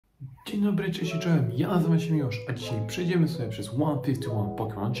Dzień dobry, cześć i czołem, ja nazywam się Miłosz, a dzisiaj przejdziemy sobie przez 151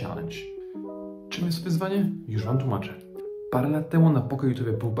 Pokémon Challenge. Czym jest wyzwanie? Już wam tłumaczę. Parę lat temu na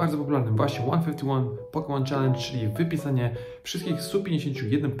YouTube był bardzo popularny właśnie 151 Pokémon Challenge, czyli wypisanie wszystkich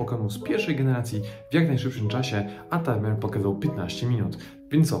 151 Pokémonów z pierwszej generacji w jak najszybszym czasie, a timer pokazał 15 minut.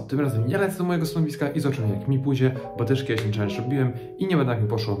 Więc co, tym razem ja lecę do mojego stanowiska i zobaczymy jak mi pójdzie, bo też kiedyś ten challenge robiłem i nie będę jak mi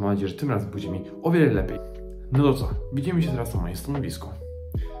poszło, mam nadzieję, że tym razem pójdzie mi o wiele lepiej. No to co, widzimy się teraz na moim stanowisku.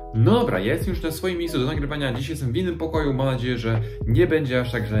 No dobra, ja jestem już na swoim miejscu do nagrywania, dzisiaj jestem w innym pokoju, mam nadzieję, że nie będzie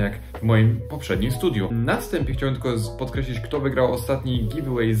aż tak źle jak w moim poprzednim studiu. Na wstępie chciałem tylko podkreślić, kto wygrał ostatni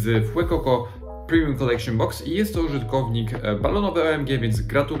giveaway z Fuecoco Premium Collection Box i jest to użytkownik balonowy OMG, więc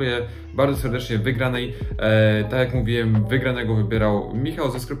gratuluję bardzo serdecznie wygranej. Tak jak mówiłem, wygranego wybierał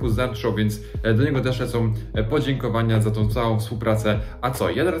Michał ze sklepu ZAARDSHOP, więc do niego też lecą podziękowania za tą całą współpracę. A co,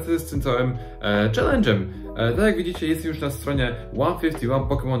 ja teraz z tym całym challenge'em. Tak jak widzicie, jest już na stronie 151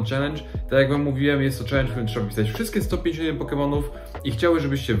 Pokémon Challenge. Tak jak wam mówiłem, jest to challenge, w którym trzeba pisać wszystkie 151 Pokémonów i chciałbym,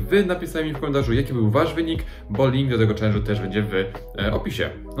 żebyście wy napisali mi w komentarzu, jaki był wasz wynik, bo link do tego challenge'u też będzie w opisie.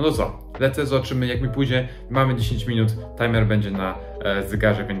 No to co, lecę, zobaczymy jak mi pójdzie. Mamy 10 minut, timer będzie na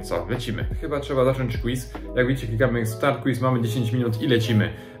zegarze, więc co, lecimy. Chyba trzeba zacząć quiz. Jak widzicie, klikamy start quiz, mamy 10 minut i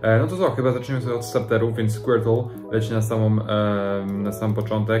lecimy. No to co, chyba zaczniemy sobie od starterów, więc Squirtle leci na sam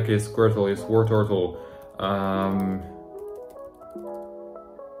początek. Jest Squirtle, jest Wartortle.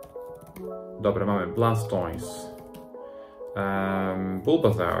 Dobra, mamy Blastoise,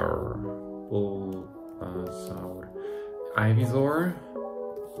 Bulbasaur, Ivysaur,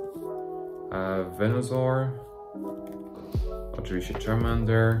 Venusaur, oczywiście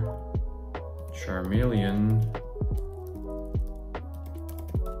Charmander, Charmeleon,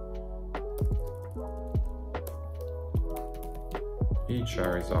 i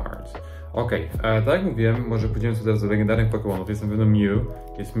Charizard. Okej, tak jak mówiłem, może pójdziemy sobie teraz do legendarnych Pokémonów. Jest na pewno Mew,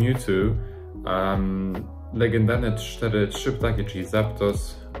 jest Mewtwo, legendarne 3 ptaki, czyli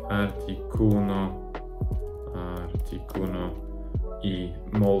Zapdos, Articuno i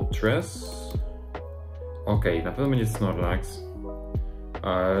Moltres. Okej, na pewno będzie Snorlax.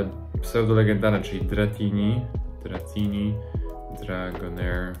 Pseudo-legendarne, czyli Dratini,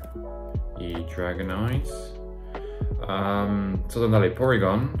 Dragonair i Dragonite. Co tam dalej?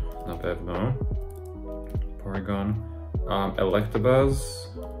 Porygon, na pewno. Porygon. Electabuzz.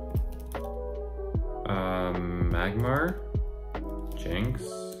 Magmar. Jinx.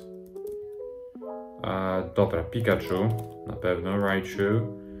 Dobra, Pikachu, na pewno. Raichu.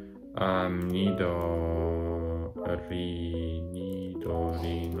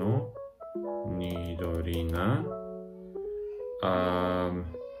 Nidorina.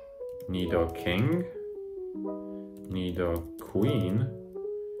 Nidoking. Nidoqueen.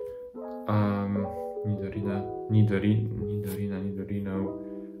 Nidorino.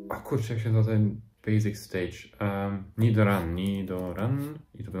 O kurczę, jak się nazywa ten basic stage. Nidoran.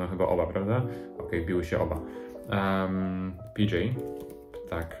 I to będą chyba oba, prawda? Okej, biły się oba. PJ.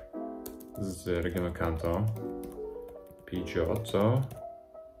 Tak. Z regionu Kanto. Pidgeotto,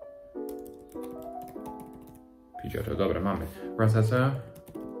 dobra, mamy. Rattata.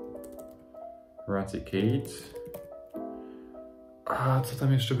 Raticate. A co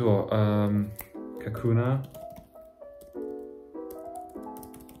tam jeszcze było? Kakuna.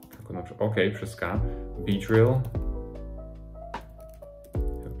 Okej, przez K. Beedrill.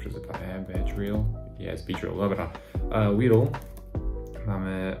 Przez Beedrill. Jest Beedrill, dobra. Weedle.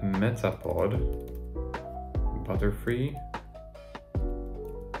 Mamy Metapod. Butterfree.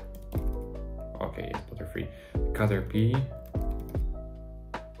 Okej, jest Butterfree. Caterpie.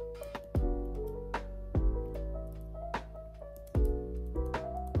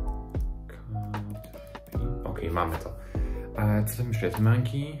 Okej, mamy to. Co tam jeszcze jest?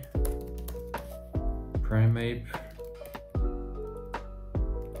 Monkey. Primeape.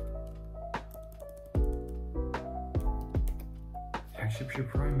 Jak się pisze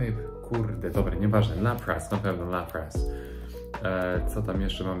Primeape? Kurde, dobra, nieważne. Lapras, na pewno Lapras. Co tam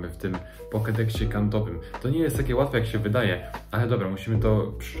jeszcze mamy w tym Pokédexie kantowym? To nie jest takie łatwe jak się wydaje, ale dobra, musimy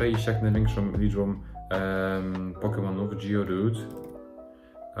to przejść jak największą liczbą Pokémonów. Geodude,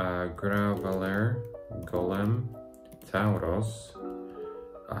 Graveler, Golem, Tauros,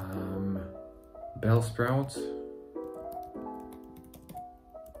 Bellsprout,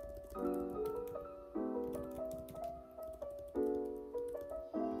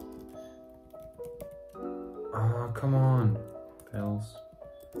 come on, Bells.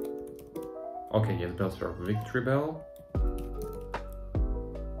 Okay, jest Bellsprout, Victory Bell.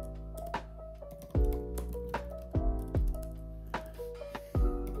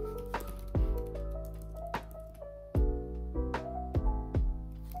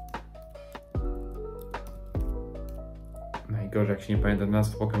 najgorzej, jak się nie pamięta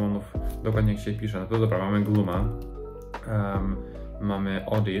nazw Pokemonów, dokładnie jak się pisze. No to dobra, mamy Gluma, mamy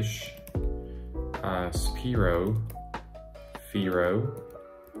Oddish, Spearow, Fearow,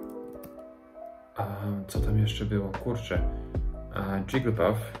 co tam jeszcze było? Kurczę,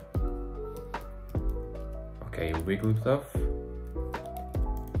 Jigglypuff, okej, Wigglytuff,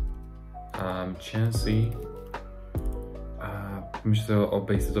 Chansey, myślę o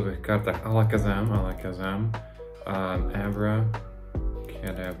base'owych kartach Alakazam, Abra,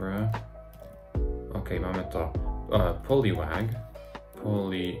 Kadabra, okej, mamy to, Poliwag,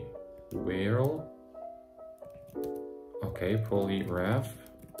 Poliwhirl, okej, Poliwrath,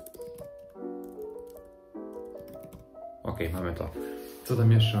 okej, mamy to. Co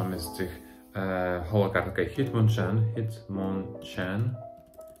tam jeszcze mamy z tych holokart? Okej, Hitmonchan,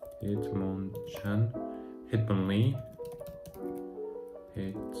 Hitmonlee,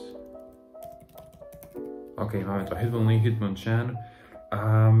 okej, mamy to. Hitmonchan.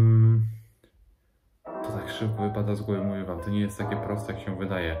 To tak szybko wypada z głowy, mówię wam. To nie jest takie proste, jak się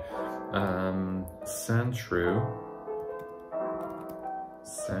wydaje. Sandshrew.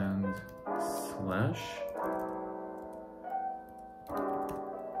 Sandslash.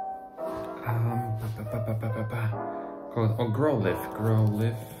 O,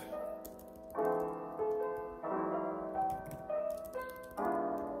 Growlithe.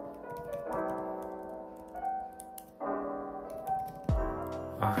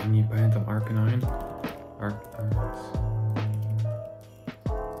 Nie pamiętam, Arcanine.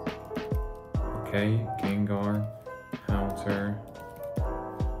 Okej, Gengar, Haunter,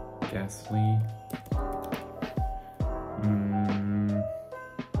 Ghastly.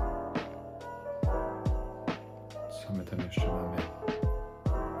 Co my tam jeszcze mamy?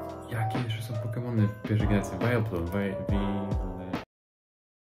 Jakie jeszcze są Pokemony w pierwszej generacji? Vileplume,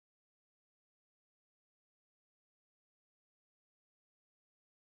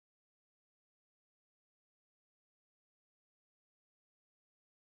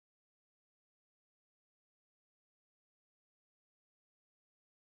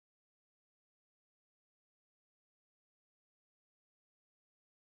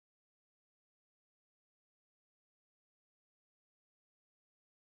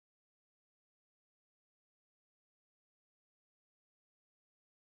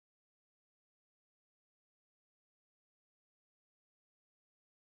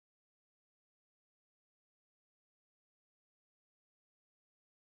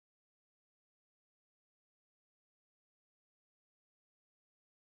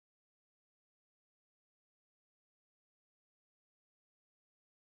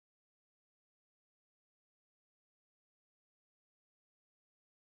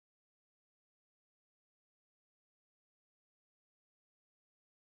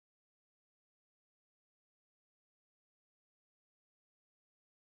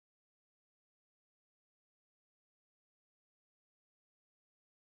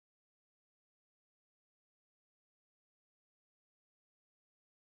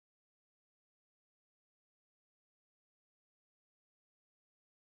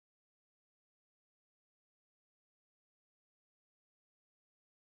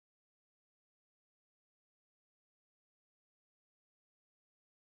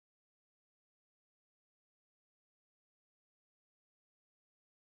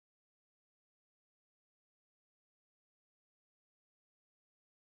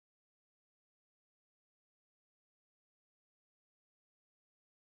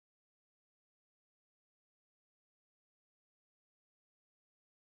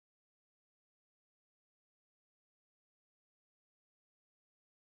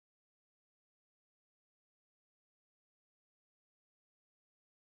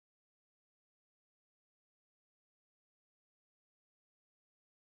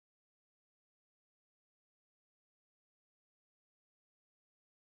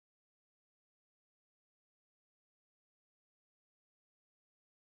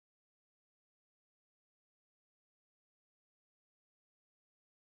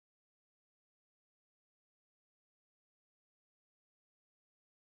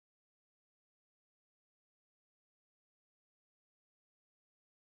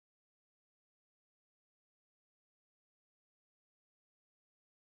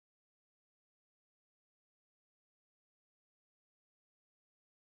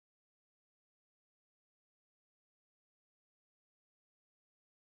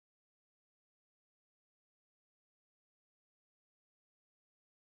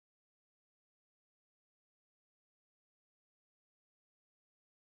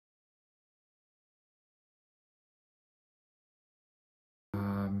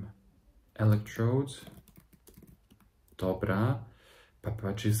 Electrodes, Dobra.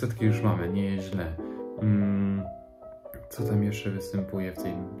 Czyli setki już mamy, nie jest źle. Co tam jeszcze występuje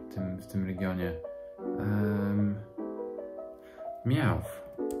w tym regionie? Miałw.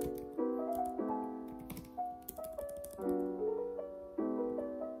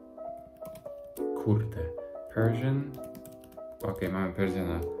 Kurde. Persian. Okej, mamy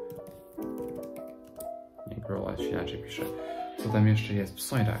Persjana. Nie, girl, się inaczej pisze. Co tam jeszcze jest?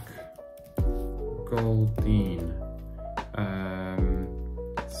 Psojdak. Goldeen.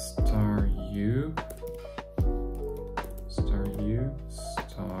 Star you. Star you.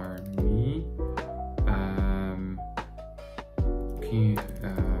 Star me.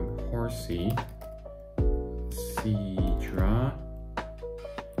 Horsey. Cedra.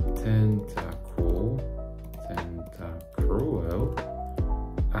 Tentacle. Tentacruel.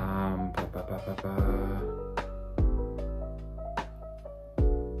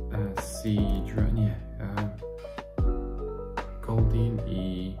 Cedra, nie. Goldeen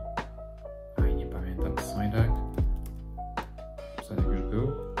i... Aj, nie pamiętam. Psojdak. Psojdak już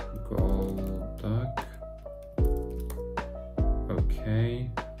był. Goldak. Okej.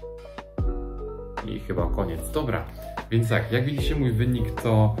 I chyba koniec. Dobra. Więc tak, jak widzicie mój wynik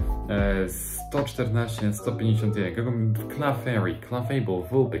to 114, 151. Clefairy, Clefable,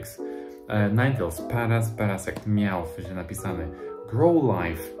 Vulpix, Ninetales, Parasect, Meowth, źle napisany.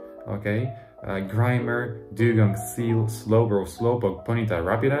 Growlife, ok. Grimer, Dugong, Seal, Slowbro, Slowpoke, Ponyta,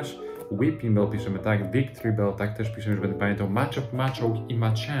 Rapidash, Whipping Bell piszemy tak, Victory Bell tak też piszemy, że będę pamiętał, Machop, Machoke i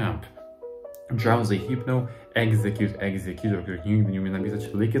Machamp. Drowsy, Hypno, Execute, których nigdy nie umiem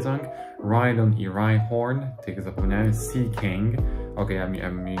napisać, Lickitung, Rhydon i Rhyhorn, tych zapomniałem, Seaking, okej, a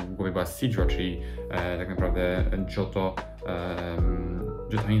mi w głowie była Sidra, czyli tak naprawdę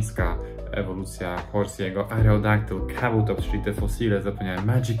jotańska ewolucja Horsiego, Aerodactyl, Kabutops, czyli te fosile, zapomniałem,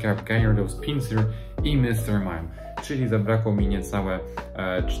 Magikarp, Gyarados, Pinsir i Mr. Mime. Czyli zabrakło mi niecałe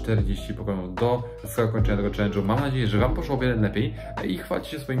 40 Pokémonów do zakończenia tego challenge'u. Mam nadzieję, że Wam poszło o wiele lepiej i chwalcie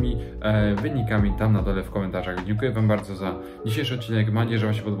się swoimi wynikami tam na dole w komentarzach. Dziękuję Wam bardzo za dzisiejszy odcinek. Mam nadzieję, że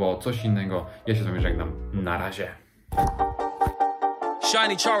Wam się podobało coś innego. Ja się z Wami żegnam. Na razie.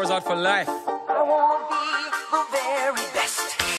 Shiny Charizard for life.